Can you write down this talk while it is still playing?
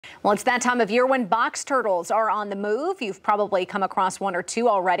Well, it's that time of year when box turtles are on the move. You've probably come across one or two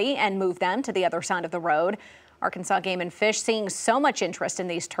already and moved them to the other side of the road. Arkansas Game and Fish seeing so much interest in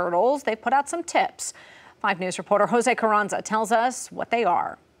these turtles, they've put out some tips. 5 News reporter Jose Carranza tells us what they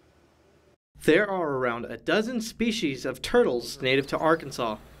are. There are around a dozen species of turtles native to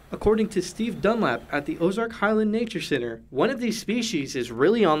Arkansas. According to Steve Dunlap at the Ozark Highland Nature Center, one of these species is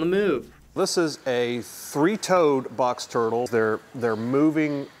really on the move. This is a 3-toed box turtle. They're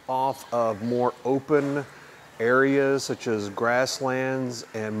moving off of more open areas such as grasslands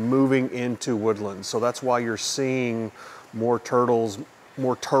and moving into woodlands. So that's why you're seeing more turtle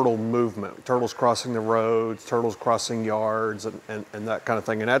movement. Turtles crossing the roads, turtles crossing yards, and that kind of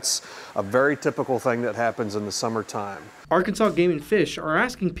thing. And that's a very typical thing that happens in the summertime. Arkansas Game and Fish are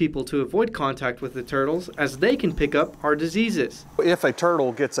asking people to avoid contact with the turtles as they can pick up heart diseases. If a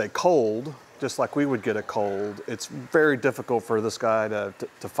turtle gets a cold, just like we would get a cold, it's very difficult for this guy to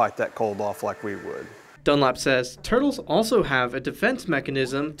fight that cold off like we would. Dunlap says turtles also have a defense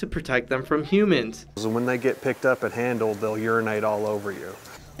mechanism to protect them from humans. When they get picked up and handled, they'll urinate all over you.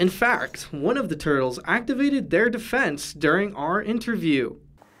 In fact, one of the turtles activated their defense during our interview.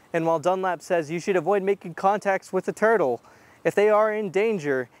 And while Dunlap says you should avoid making contacts with the turtle, if they are in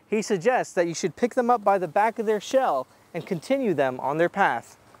danger, he suggests that you should pick them up by the back of their shell and continue them on their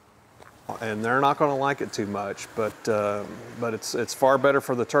path. And they're not going to like it too much, but it's far better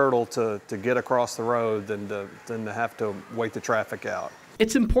for the turtle to get across the road than to have to wait the traffic out.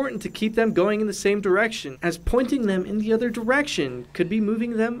 It's important to keep them going in the same direction, as pointing them in the other direction could be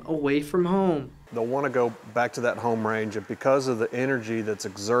moving them away from home. They'll want to go back to that home range, and because of the energy that's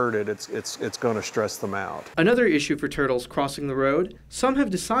exerted, it's going to stress them out. Another issue for turtles crossing the road, some have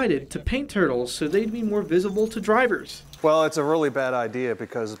decided to paint turtles so they'd be more visible to drivers. Well, it's a really bad idea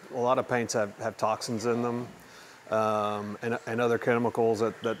because a lot of paints have toxins in them and other chemicals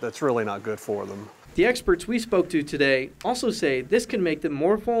that's really not good for them. The experts we spoke to today also say this can make them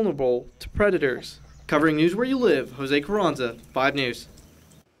more vulnerable to predators. Covering news where you live, Jose Carranza, 5 News.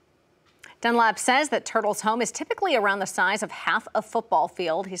 Dunlap says that turtles' home is typically around the size of half a football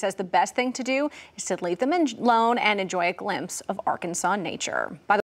field. He says the best thing to do is to leave them alone and enjoy a glimpse of Arkansas nature.